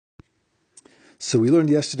So we learned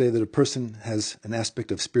yesterday that a person has an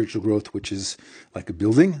aspect of spiritual growth which is like a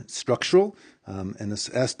building, structural, and this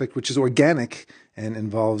aspect which is organic and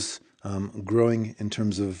involves growing in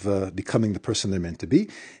terms of becoming the person they're meant to be.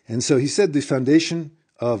 And so he said the foundation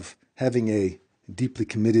of having a deeply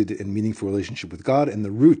committed and meaningful relationship with God and the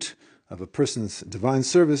root of a person's divine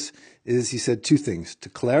service is, he said, two things: to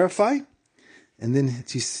clarify, and then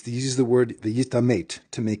he uses the word v'yitameit,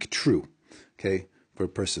 to make true, okay, for a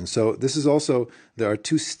person. So this is also, there are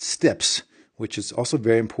two steps, which is also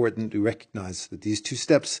very important to recognize that these two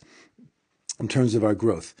steps in terms of our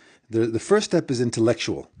growth. The first step is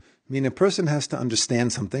intellectual. I mean, a person has to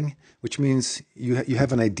understand something, which means you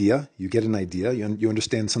have an idea, you get an idea, you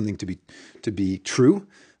understand something to be true,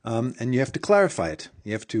 and you have to clarify it.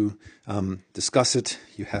 You have to discuss it,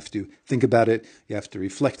 you have to think about it, you have to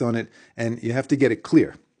reflect on it, and you have to get it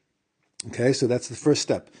clear. Okay, so that's the first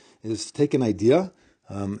step, is to take an idea,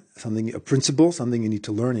 a principle, something you need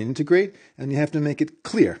to learn and integrate, and you have to make it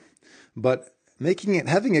clear. But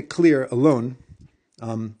having it clear alone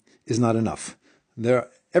is not enough.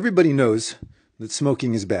 Everybody knows that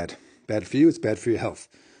smoking is bad. Bad for you, it's bad for your health.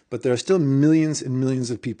 But there are still millions and millions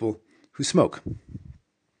of people who smoke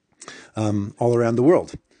all around the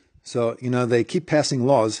world. So, they keep passing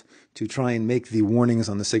laws to try and make the warnings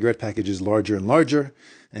on the cigarette packages larger and larger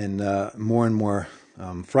and more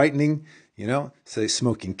frightening. Say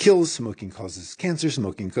smoking kills, smoking causes cancer,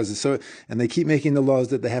 smoking causes and they keep making the laws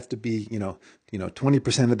that they have to be,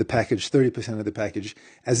 20% of the package, 30% of the package,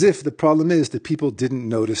 as if the problem is that people didn't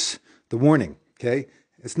notice the warning, okay?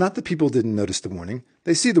 It's not that people didn't notice the warning.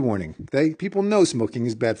 They see the warning. People know smoking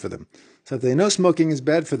is bad for them. So if they know smoking is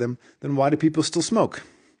bad for them, then why do people still smoke?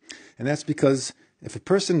 And that's because if a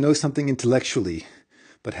person knows something intellectually,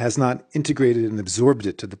 but has not integrated and absorbed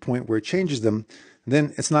it to the point where it changes them,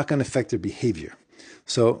 then it's not going to affect their behavior.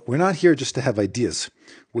 So we're not here just to have ideas.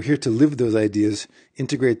 We're here to live those ideas,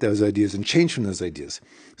 integrate those ideas, and change from those ideas.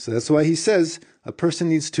 So that's why he says a person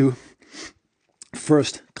needs to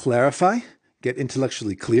first clarify, get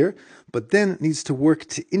intellectually clear, but then needs to work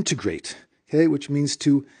to integrate, okay, which means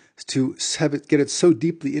to get it so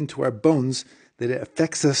deeply into our bones that it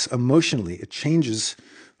affects us emotionally. It changes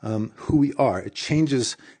who we are. It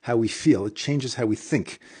changes how we feel. It changes how we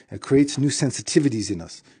think. It creates new sensitivities in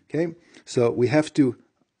us. Okay? So we have to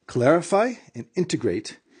clarify and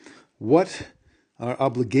integrate what our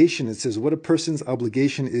obligation, it says what a person's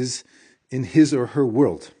obligation is in his or her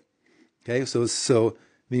world. Okay? So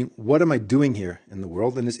what am I doing here in the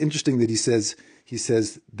world? And it's interesting that he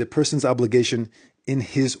says the person's obligation in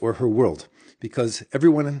his or her world, because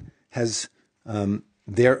everyone has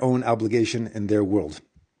their own obligation in their world.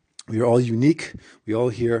 We are all unique. We all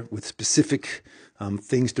here with specific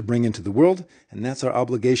things to bring into the world, and that's our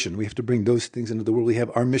obligation. We have to bring those things into the world. We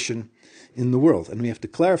have our mission in the world, and we have to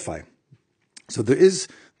clarify. So there is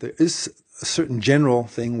a certain general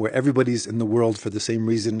thing where everybody's in the world for the same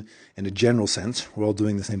reason in a general sense. We're all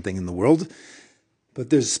doing the same thing in the world.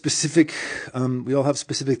 But there's specific, we all have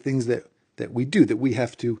specific things that we do, that we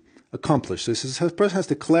have to accomplish. So a person has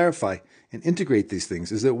to clarify and integrate these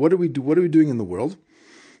things. Is that what are we doing in the world?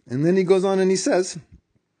 And then he goes on and he says,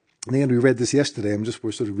 and we read this yesterday,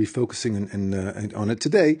 we're sort of refocusing on it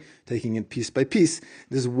today, taking it piece by piece.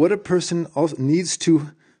 This is what a person also needs to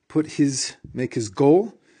make his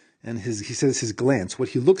goal and he says his glance, what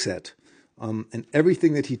he looks at, and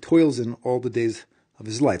everything that he toils in all the days of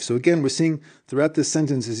his life. So again, we're seeing throughout this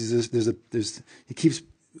sentence, he keeps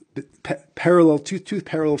two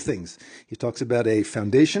parallel things. He talks about a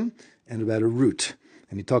foundation and about a root.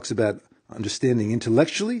 And he talks about understanding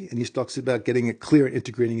intellectually, and he talks about getting it clear and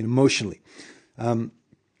integrating it emotionally.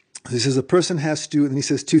 He says a person has to, and he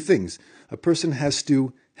says two things. A person has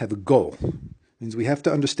to have a goal. It means we have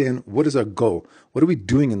to understand what is our goal. What are we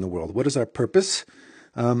doing in the world? What is our purpose?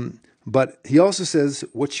 But he also says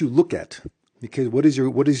what you look at, because what is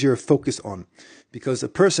your focus on? Because a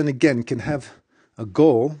person, again, can have a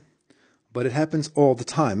goal, but it happens all the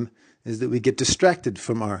time, is that we get distracted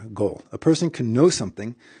from our goal. A person can know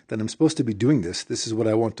something, that I'm supposed to be doing this is what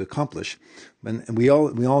I want to accomplish. And we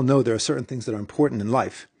all know there are certain things that are important in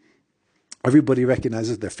life. Everybody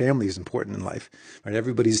recognizes their family is important in life, right?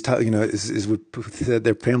 Everybody's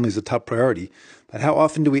their family is a top priority. But how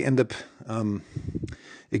often do we end up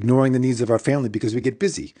ignoring the needs of our family because we get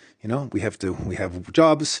busy? We have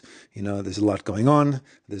jobs. There's a lot going on.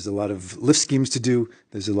 There's a lot of lift schemes to do.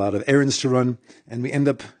 There's a lot of errands to run, and we end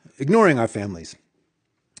up ignoring our families.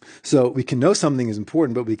 So we can know something is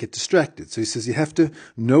important, but we get distracted. So he says you have to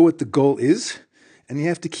know what the goal is, and you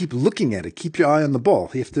have to keep looking at it. Keep your eye on the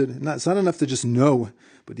ball. It's not enough to just know,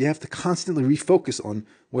 but you have to constantly refocus on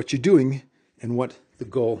what you're doing and what the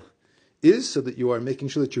goal is, so that you are making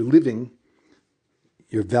sure that you're living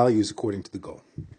your values according to the goal.